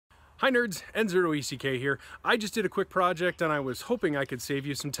Hi nerds, N0ECK here. I just did a quick project and I was hoping I could save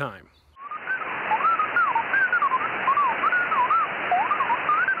you some time.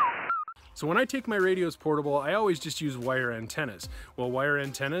 So when I take my radios portable, I always just use wire antennas. Well, wire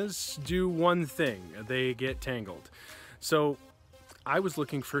antennas do one thing, they get tangled. So I was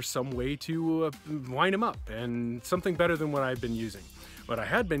looking for some way to wind them up, and something better than what I've been using. What I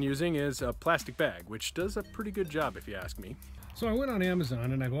had been using is a plastic bag, which does a pretty good job if you ask me. So I went on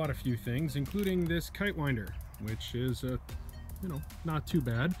Amazon and I bought a few things, including this kite winder, which is, not too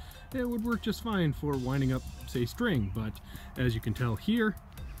bad. It would work just fine for winding up, say, string, but as you can tell here,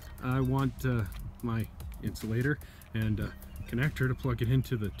 I want my insulator and connector to plug it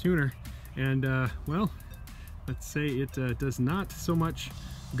into the tuner, and well, let's say it does not so much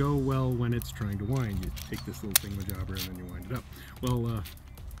go well when it's trying to wind. You take this little thingamajobber and then you wind it up. Well,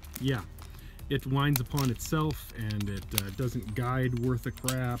 yeah, it winds upon itself and it doesn't guide worth a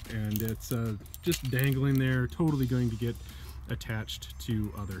crap, and it's just dangling there, totally going to get attached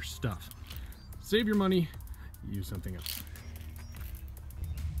to other stuff. Save your money, use something else.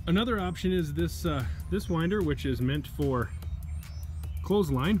 Another option is this this winder, which is meant for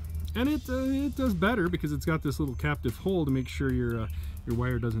clothesline, and it does better because it's got this little captive hole to make sure your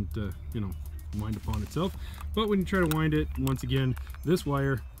wire doesn't wind upon itself. But when you try to wind it, once again, this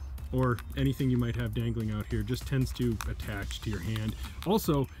wire or anything you might have dangling out here just tends to attach to your hand.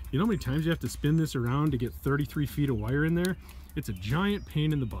 Also, you know how many times you have to spin this around to get 33 feet of wire in there? It's a giant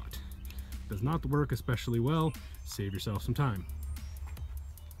pain in the butt. Does not work especially well. Save yourself some time.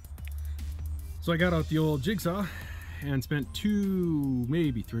 So I got out the old jigsaw and spent 2,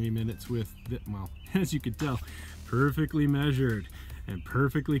 maybe 3 minutes with it. Well, as you could tell, perfectly measured and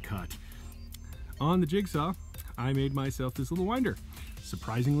perfectly cut. On the jigsaw, I made myself this little winder.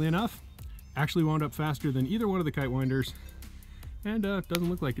 Surprisingly enough, actually wound up faster than either one of the kite winders, and doesn't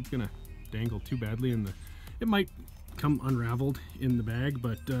look like it's gonna dangle too badly in the, it might come unraveled in the bag,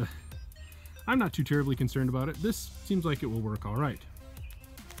 but I'm not too terribly concerned about it. This seems like it will work all right.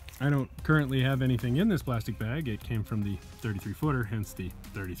 I don't currently have anything in this plastic bag. It came from the 33 footer, hence the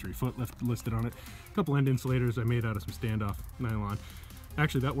 33 foot listed on it. A couple end insulators I made out of some standoff nylon.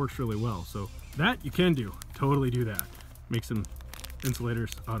 Actually, that works really well. So that you can do, totally do that. Make some insulators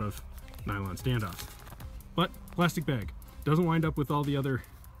out of nylon standoffs. But plastic bag, doesn't wind up with all the other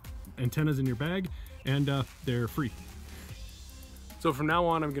antennas in your bag, and they're free. So from now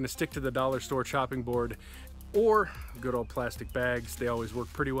on, I'm gonna stick to the dollar store chopping board or good old plastic bags. They always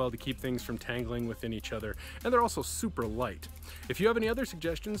work pretty well to keep things from tangling within each other, and they're also super light. If you have any other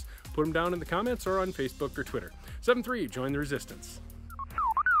suggestions, put them down in the comments or on Facebook or Twitter. 7-3, join the resistance.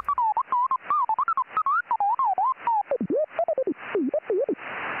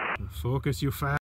 Focus, you fat.